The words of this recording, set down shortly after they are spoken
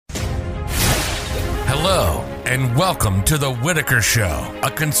Hello, and welcome to The Whitaker Show,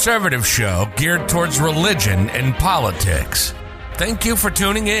 a conservative show geared towards religion and politics. Thank you for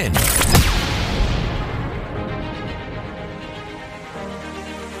tuning in.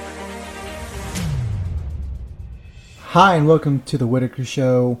 Hi, and welcome to The Whitaker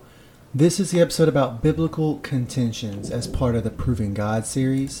Show. This is the episode about biblical contentions as part of the Proving God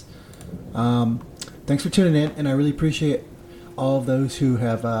series. Thanks for tuning in, and I really appreciate all of those who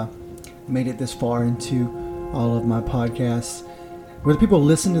have made it this far into all of my podcasts. Whether people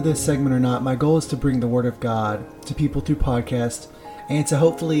listen to this segment or not, my goal is to bring the Word of God to people through podcasts and to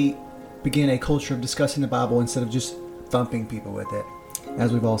hopefully begin a culture of discussing the Bible instead of just thumping people with it,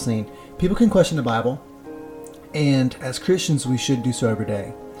 as we've all seen. People can question the Bible, and as Christians, we should do so every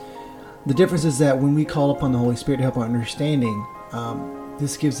day. The difference is that when we call upon the Holy Spirit to help our understanding,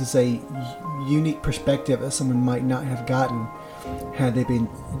 this gives us a unique perspective that someone might not have gotten had they been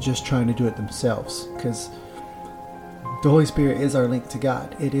just trying to do it themselves. Because the Holy Spirit is our link to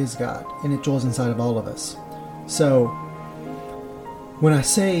God. It is God, and it dwells inside of all of us. So when I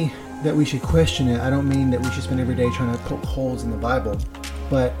say that we should question it, I don't mean that we should spend every day trying to poke holes in the Bible.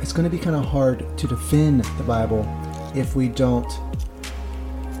 But it's going to be kind of hard to defend the Bible if we don't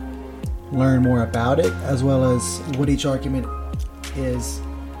learn more about it, as well as what each argument is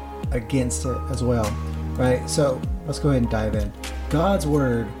against it as well, right? So let's go ahead and dive in. God's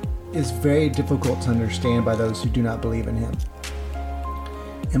Word is very difficult to understand by those who do not believe in Him.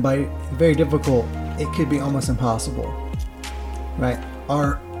 And by very difficult, it could be almost impossible, right?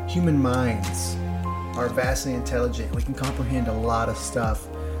 Our human minds are vastly intelligent. We can comprehend a lot of stuff,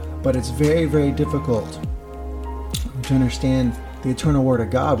 but it's very, very difficult to understand the eternal Word of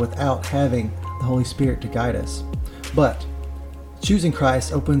God without having the Holy Spirit to guide us. But choosing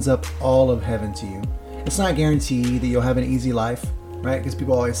Christ opens up all of heaven to you. It's not guaranteed that you'll have an easy life, right? Because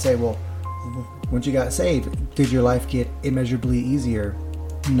people always say, well, once you got saved, did your life get immeasurably easier?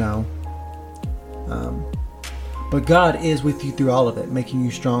 No. But God is with you through all of it, making you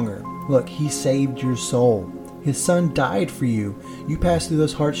stronger. Look, He saved your soul. His Son died for you. You pass through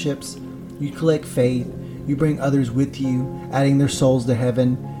those hardships. You collect faith. You bring others with you, adding their souls to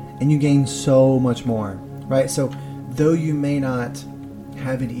heaven, and you gain so much more, right? So though you may not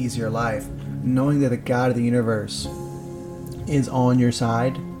have an easier life, knowing that the God of the universe is on your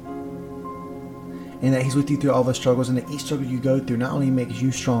side and that He's with you through all the struggles, and that each struggle you go through not only makes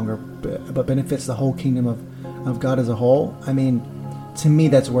you stronger, but benefits the whole kingdom of God as a whole. I mean, to me,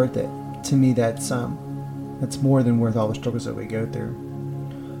 that's worth it. To me, that's more than worth all the struggles that we go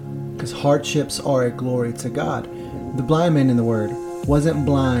through. Because hardships are a glory to God. The blind man in the Word wasn't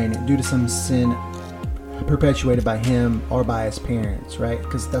blind due to some sin perpetuated by him or by his parents, right?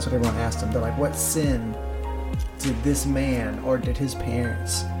 Because that's what everyone asked him. They're like, what sin did this man or did his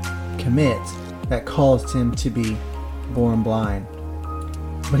parents commit that caused him to be born blind?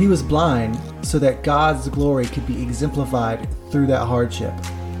 But he was blind so that God's glory could be exemplified through that hardship,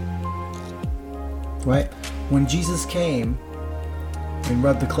 right? When Jesus came and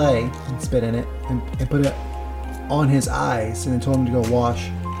rubbed the clay and spit in it and put it on his eyes and then told him to go wash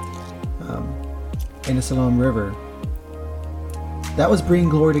in the Siloam River, that was bringing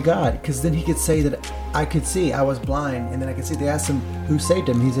glory to God, because then he could say that I could see, I was blind, and then I could see. They asked him who saved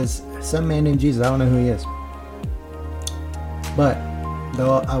him. He says, some man named Jesus. I don't know who he is, but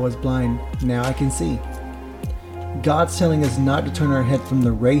though I was blind, now I can see. God's telling us not to turn our head from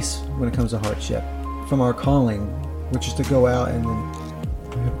the race when it comes to hardship, from our calling, which is to go out and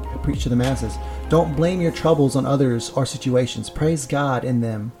then preach to the masses. Don't blame your troubles on others or situations. Praise God in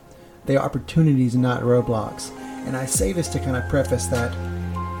them. They are opportunities, not roadblocks. And I say this to kind of preface that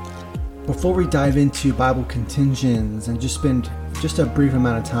before we dive into Bible contentions and just spend just a brief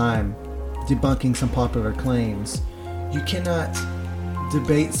amount of time debunking some popular claims, you cannot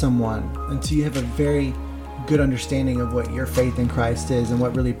debate someone until you have a very good understanding of what your faith in Christ is and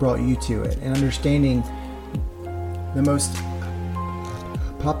what really brought you to it. And understanding the most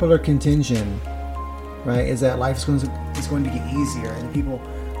popular contention, right, is that life is going to get easier, and people,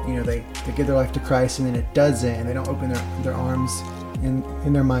 they give their life to Christ and then it doesn't, and they don't open their arms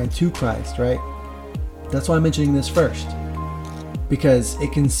in their mind to Christ, right? That's why I'm mentioning this first, because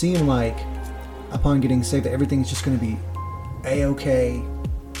it can seem like upon getting saved that everything's just going to be a-okay,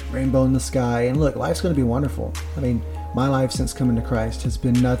 rainbow in the sky, and look, life's going to be wonderful. I mean, my life since coming to Christ has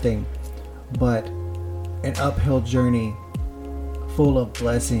been nothing but an uphill journey full of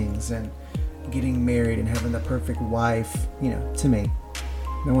blessings and getting married and having the perfect wife, to me.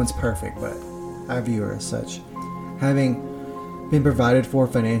 No one's perfect, but I view her as such. Having been provided for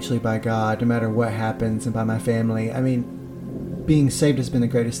financially by God, no matter what happens, and by my family. I mean, being saved has been the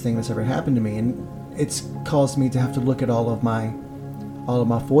greatest thing that's ever happened to me. And it's caused me to have to look at all of my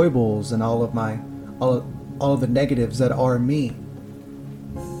foibles and all of the negatives that are me,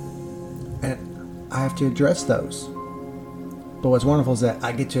 and I have to address those. But what's wonderful is that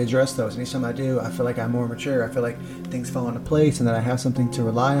I get to address those, and each time I do, I feel like I'm more mature. I feel like things fall into place, and that I have something to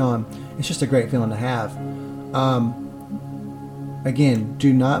rely on. It's just a great feeling to have. Again,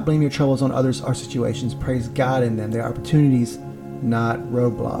 do not blame your troubles on others or situations. Praise God in them. They are opportunities, not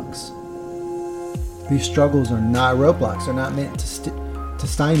roadblocks. These struggles are not roadblocks. They're not meant to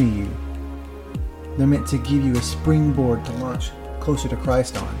stymie you. They're meant to give you a springboard to launch closer to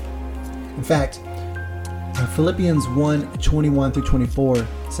Christ on. In fact, Philippians 1:21-24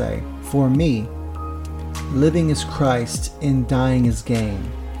 say, "For me, living is Christ and dying is gain.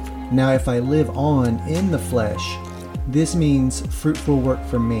 Now if I live on in the flesh, this means fruitful work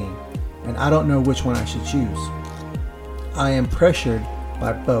for me, and I don't know which one I should choose. I am pressured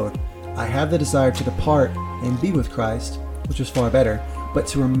by both. I have the desire to depart and be with Christ, which is far better, but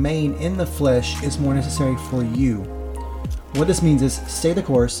to remain in the flesh is more necessary for you. What this means is stay the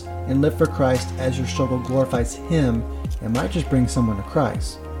course and live for Christ as your struggle glorifies Him and might just bring someone to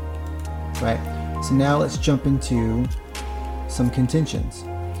Christ." Right? So now let's jump into some contentions.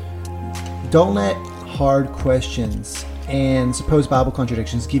 Don't let hard questions and supposed Bible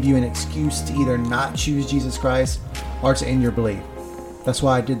contradictions give you an excuse to either not choose Jesus Christ or to end your belief. That's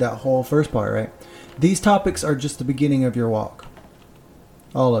why I did that whole first part, right? These topics are just the beginning of your walk.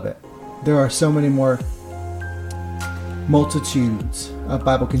 All of it. There are so many more multitudes of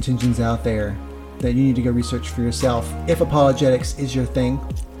Bible contentions out there that you need to go research for yourself if apologetics is your thing,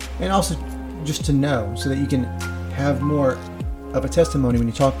 and also just to know so that you can have more of a testimony when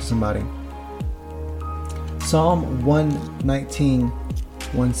you talk to somebody. Psalm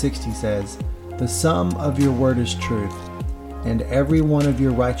 119:160 says, "The sum of your word is truth, and every one of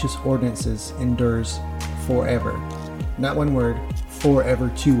your righteous ordinances endures forever." Not one word, forever,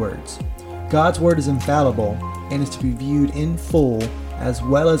 two words. God's word is infallible and is to be viewed in full as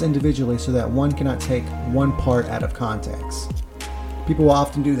well as individually so that one cannot take one part out of context. People will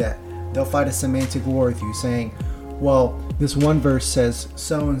often do that. They'll fight a semantic war with you saying, well, this one verse says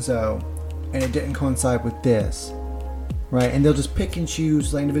so-and-so and it didn't coincide with this, right? And they'll just pick and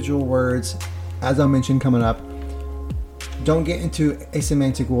choose the individual words, as I mentioned coming up. Don't get into a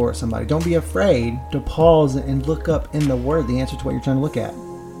semantic war with somebody. Don't be afraid to pause and look up in the word the answer to what you're trying to look at.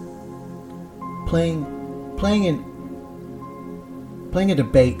 Playing a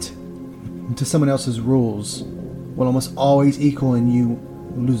debate to someone else's rules will almost always equal in you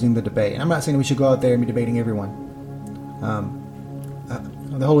losing the debate. And I'm not saying we should go out there and be debating everyone.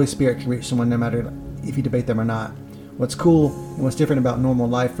 The Holy Spirit can reach someone no matter if you debate them or not. What's cool and what's different about normal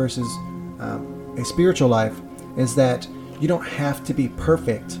life versus a spiritual life is that you don't have to be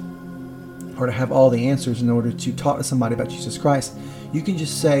perfect or to have all the answers in order to talk to somebody about Jesus Christ. You can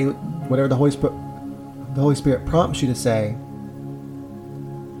just say whatever the Holy Spirit prompts you to say,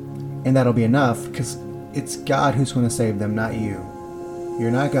 and that'll be enough, because it's God who's going to save them, not you.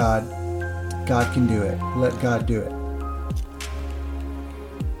 You're not God. God can do it. Let God do it.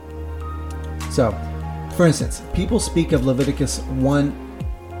 So, for instance, people speak of Leviticus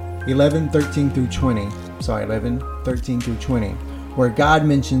 11:13-20, where God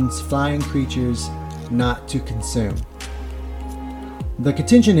mentions flying creatures not to consume. The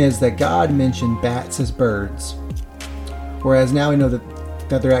contention is that God mentioned bats as birds, whereas now we know that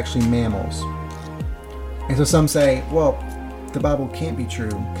they're actually mammals. And so some say, well, the Bible can't be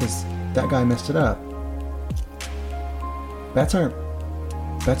true because that guy messed it up. Bats aren't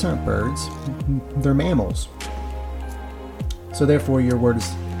birds. They're mammals. So therefore your word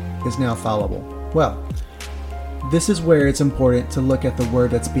is now fallible. Well, this is where it's important to look at the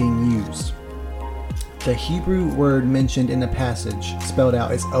word that's being used. The Hebrew word mentioned in the passage spelled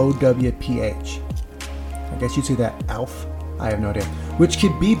out is O-W-P-H. I guess you'd say that Alf. I have no idea. Which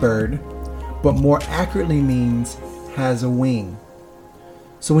could be bird, but more accurately means has a wing.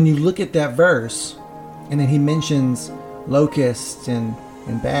 So when you look at that verse, and then he mentions locusts and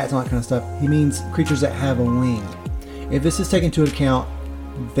bats and all that kind of stuff, he means creatures that have a wing. If this is taken into account,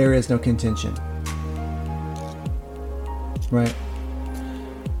 there is no contention. Right?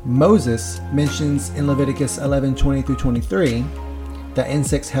 Moses mentions in Leviticus 11:20-23 that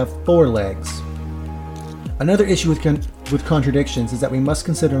insects have 4 legs. Another issue with contradictions is that we must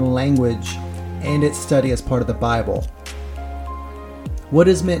consider language and its study as part of the Bible. What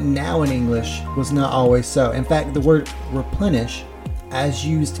is meant now in English was not always so. In fact, the word replenish, as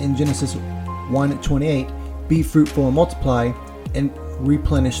used in Genesis 1:28, be fruitful and multiply and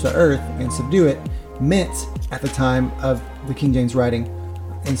replenish the earth and subdue it, meant at the time of the King James writing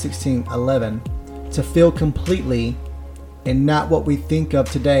in 1611 to fill completely, and not what we think of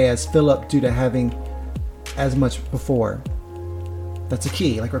today as fill up due to having as much before. That's a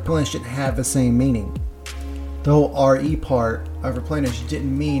key. Like, replenish didn't have the same meaning. The whole RE part of replenish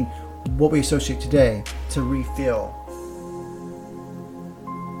didn't mean what we associate today, to refill,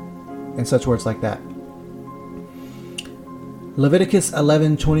 and such words like that. Leviticus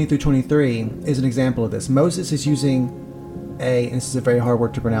 11:20 through 23 is an example of this. Moses is using and this is a very hard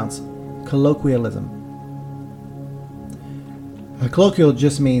word to pronounce, colloquialism. A colloquial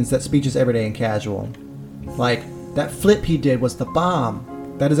just means that speech is everyday and casual. Like, that flip he did was the bomb.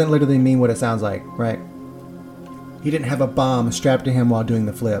 That doesn't literally mean what it sounds like, right? He didn't have a bomb strapped to him while doing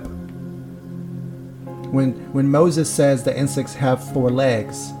the flip. When Moses says that insects have 4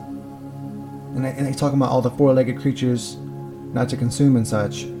 legs, and he's talking about all the 4-legged creatures not to consume and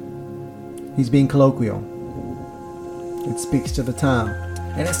such, he's being colloquial. It speaks to the time,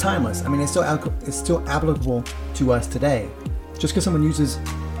 and it's timeless. I mean, it's still applicable to us today. Just because someone uses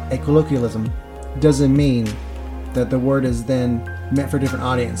a colloquialism doesn't mean that the word is then meant for a different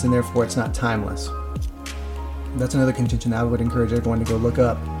audience, and therefore it's not timeless. That's another contention that I would encourage everyone to go look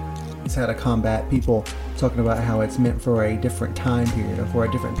up. It's how to combat people talking about how it's meant for a different time period or for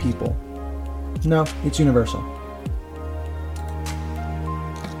a different people. No, it's universal.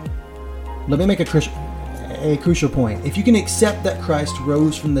 Let me make a crucial point. If you can accept that Christ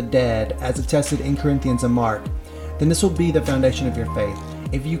rose from the dead as attested in Corinthians and Mark, then this will be the foundation of your faith.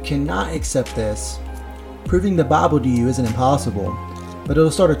 If you cannot accept this, proving the Bible to you isn't impossible, but it'll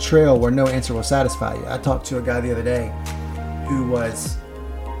start a trail where no answer will satisfy you. I talked to a guy the other day who was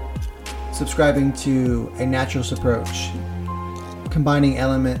subscribing to a naturalist approach, combining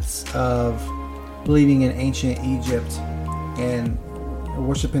elements of believing in ancient Egypt and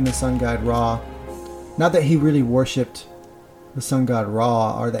worshiping the sun god Ra. Not that he really worshipped the sun god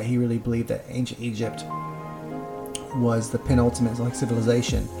Ra, or that he really believed that ancient Egypt was the penultimate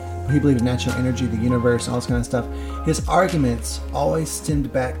civilization. He believed in natural energy, the universe, all this kind of stuff. His arguments always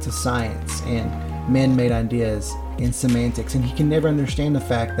stemmed back to science and man-made ideas and semantics, and he can never understand the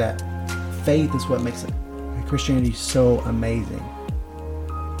fact that faith is what makes Christianity so amazing.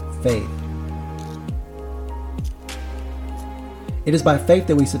 Faith. It is by faith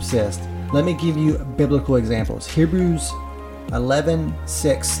that we subsist. Let me give you biblical examples. Hebrews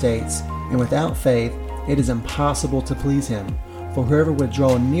 11:6 states, "And without faith it is impossible to please him. For whoever would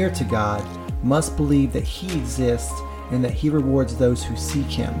draw near to God must believe that he exists and that he rewards those who seek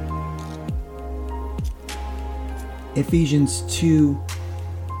him." Ephesians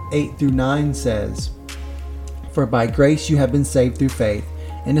 2:8 through 9 says, "For by grace you have been saved through faith,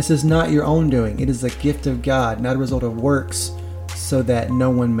 and this is not your own doing. It is a gift of God, not a result of works, so that no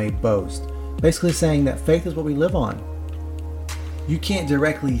one may boast." Basically saying that faith is what we live on. You can't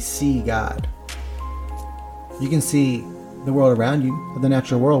directly see God. You can see the world around you, the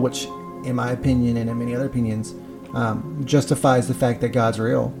natural world, which in my opinion and in many other opinions justifies the fact that God's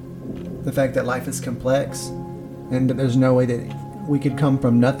real, the fact that life is complex, and that there's no way that we could come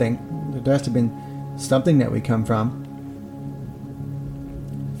from nothing. There has to have been something that we come from.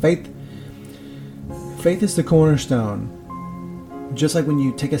 Faith is the cornerstone. Just like when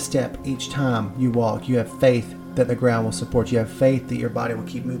you take a step each time you walk, you have faith that the ground will support you. You have faith that your body will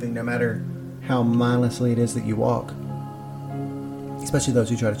keep moving no matter how mindlessly it is that you walk. Especially those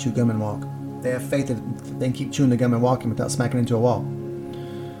who try to chew gum and walk. They have faith that they can keep chewing the gum and walking without smacking into a wall.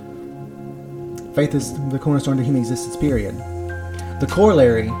 Faith is the cornerstone to human existence, period. The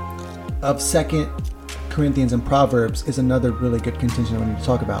corollary of 2 Corinthians and Proverbs is another really good contention we need to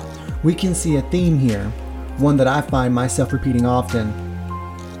talk about. We can see a theme here, one that I find myself repeating often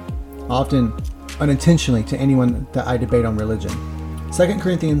unintentionally to anyone that I debate on religion. 2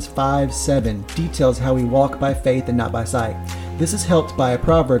 Corinthians 5:7 details how we walk by faith and not by sight. This is helped by a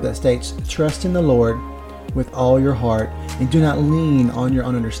proverb that states, "Trust in the Lord with all your heart and do not lean on your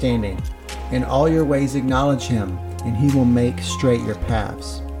own understanding. In all your ways acknowledge him, and he will make straight your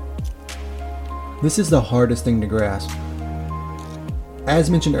paths." This is the hardest thing to grasp.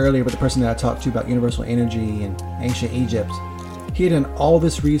 As mentioned earlier with the person that I talked to about universal energy and ancient Egypt, he had done all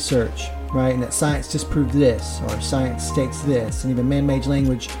this research, right? And that science disproved this, or science states this, and even man-made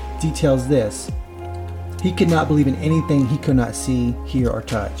language details this. He could not believe in anything he could not see, hear, or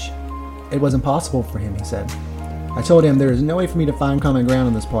touch. It was impossible for him, he said. I told him there is no way for me to find common ground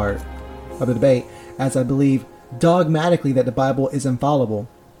on this part of the debate, as I believe dogmatically that the Bible is infallible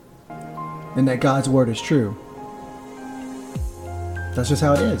and that God's word is true. That's just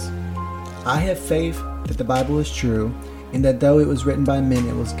how it is. I have faith that the Bible is true, and that though it was written by men,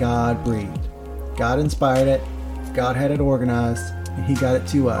 it was God breathed. God inspired it, God had it organized, and he got it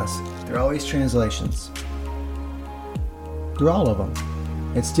to us They're always translations. They're all of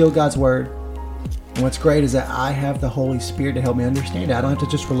them. It's still God's Word. And what's great is that I have the Holy Spirit to help me understand it. I don't have to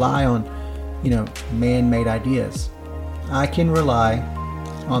just rely on, man-made ideas. I can rely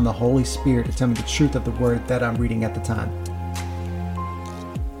on the Holy Spirit to tell me the truth of the Word that I'm reading at the time.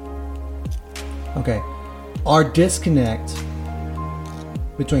 Okay. Our disconnect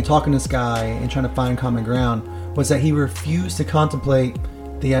between talking to this guy and trying to find common ground was that he refused to contemplate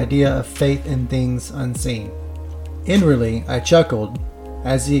the idea of faith in things unseen. Inwardly, I chuckled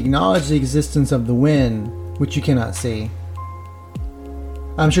as he acknowledged the existence of the wind, which you cannot see.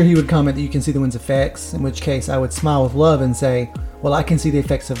 I'm sure he would comment that you can see the wind's effects, in which case I would smile with love and say, well, I can see the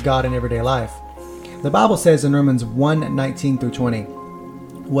effects of God in everyday life. The Bible says in Romans 1:19 through 20,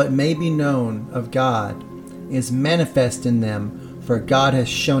 what may be known of God is manifest in them, for God has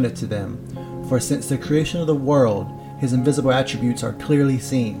shown it to them. For since the creation of the world, his invisible attributes are clearly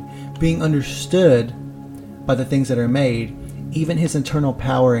seen, being understood by the things that are made, even his eternal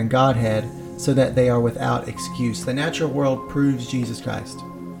power and Godhead, so that they are without excuse. The natural world proves Jesus Christ.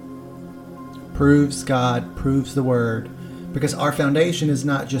 Proves God, proves the Word. Because our foundation is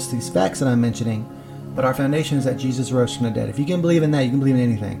not just these facts that I'm mentioning, but our foundation is that Jesus rose from the dead. If you can believe in that, you can believe in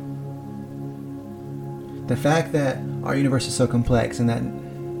anything. The fact that our universe is so complex and that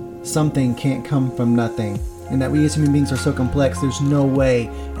something can't come from nothing, and that we as human beings are so complex, there's no way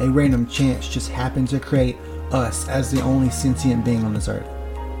a random chance just happened to create us as the only sentient being on this earth.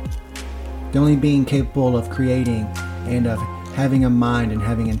 The only being capable of creating and of having a mind and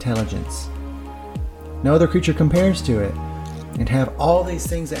having intelligence. No other creature compares to it. And have all these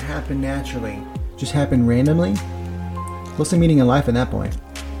things that happen naturally just happen randomly? What's the meaning in life at that point?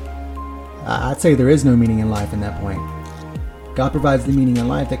 I'd say there is no meaning in life in that point. God provides the meaning in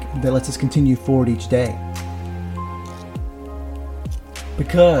life that lets us continue forward each day.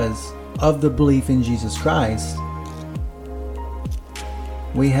 Because of the belief in Jesus Christ,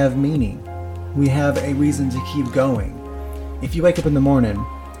 we have meaning. We have a reason to keep going. If you wake up in the morning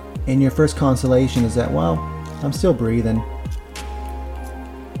and your first consolation is that, well, I'm still breathing.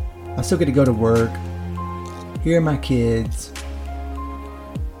 I still get to go to work. Here are my kids.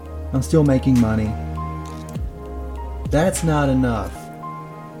 I'm still making money. That's not enough.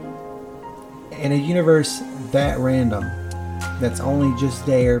 In a universe that random, that's only just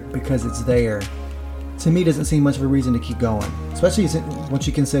there because it's there, to me doesn't seem much of a reason to keep going. Especially once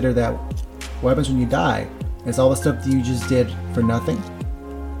you consider that what happens when you die is all the stuff that you just did for nothing.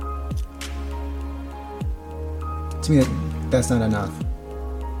 To me, that's not enough.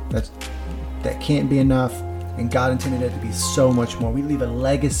 That can't be enough, and God intended it to be so much more. We leave a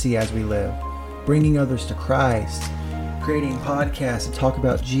legacy as we live, bringing others to Christ, creating podcasts to talk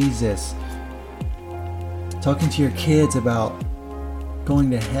about Jesus, talking to your kids about going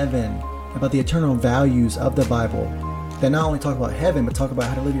to heaven, about the eternal values of the Bible, that not only talk about heaven, but talk about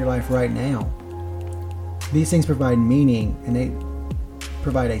how to live your life right now. These things provide meaning, and they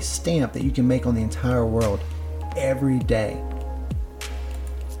provide a stamp that you can make on the entire world every day.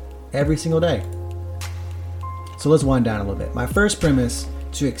 Every single day. So let's wind down a little bit. My first premise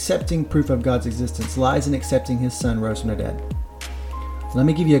to accepting proof of God's existence lies in accepting his son rose from the dead. Let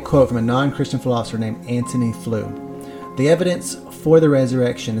me give you a quote from a non-Christian philosopher named Antony Flew. The evidence for the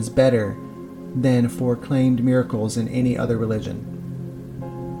resurrection is better than for claimed miracles in any other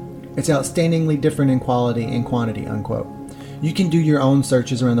religion. It's outstandingly different in quality and quantity, unquote. You can do your own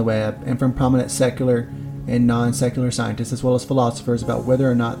searches around the web and from prominent secular and non-secular scientists as well as philosophers about whether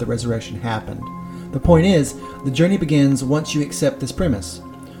or not the resurrection happened. The point is, the journey begins once you accept this premise.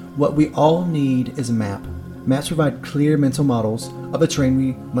 What we all need is a map. Maps provide clear mental models of the terrain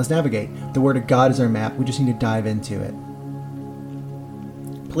we must navigate. The Word of God is our map. We just need to dive into it.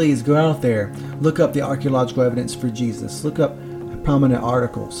 Please go out there, look up the archaeological evidence for Jesus, look up prominent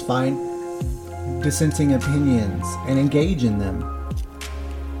articles, find dissenting opinions, and engage in them.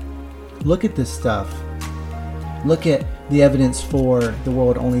 Look at this stuff. Look at the evidence for the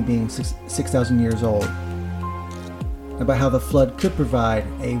world only being 6,000 years old. About how the flood could provide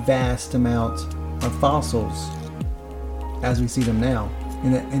a vast amount of fossils as we see them now,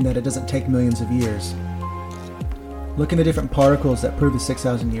 and that it doesn't take millions of years. Look into different particles that prove the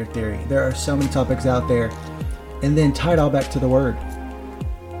 6,000 year theory. There are so many topics out there, and then tie it all back to the Word.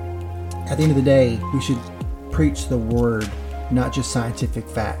 At the end of the day, we should preach the Word, not just scientific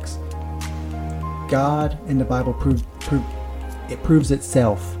facts. God and the Bible proves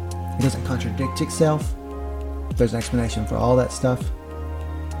itself. It doesn't contradict itself. There's an explanation for all that stuff.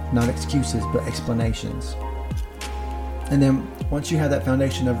 Not excuses, but explanations. And then once you have that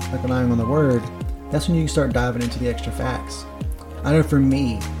foundation of relying on the Word, that's when you can start diving into the extra facts. I know for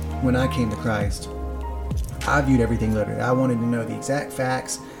me, when I came to Christ, I viewed everything literally. I wanted to know the exact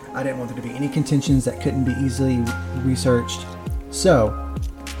facts. I didn't want there to be any contentions that couldn't be easily researched. So,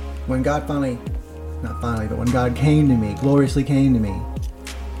 when God when God came to me, gloriously came to me,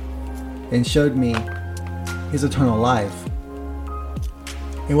 and showed me his eternal life,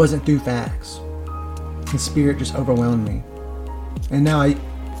 it wasn't through facts. His Spirit just overwhelmed me. And now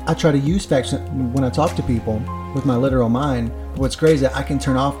I try to use facts when I talk to people with my literal mind. But what's great is that I can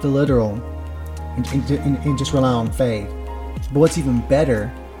turn off the literal and just rely on faith. But what's even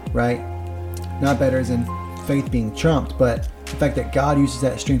better, right? Not better as in faith being trumped, but the fact that God uses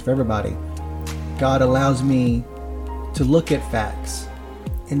that strength for everybody. God allows me to look at facts,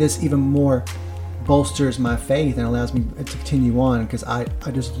 and this even more bolsters my faith and allows me to continue on, because I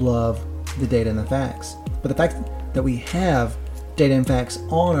just love the data and the facts. But the fact that we have data and facts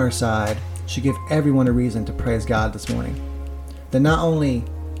on our side should give everyone a reason to praise God this morning. That not only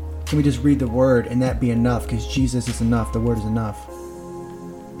can we just read the Word and that be enough, because Jesus is enough, the Word is enough,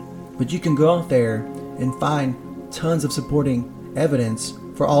 but you can go out there and find tons of supporting evidence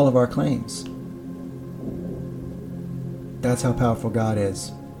for all of our claims. That's how powerful God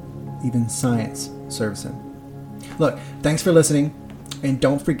is. Even science serves him. Look, thanks for listening, and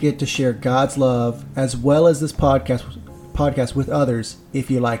don't forget to share God's love as well as this podcast with others if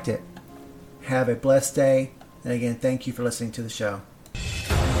you liked it. Have a blessed day, and again, thank you for listening to the show.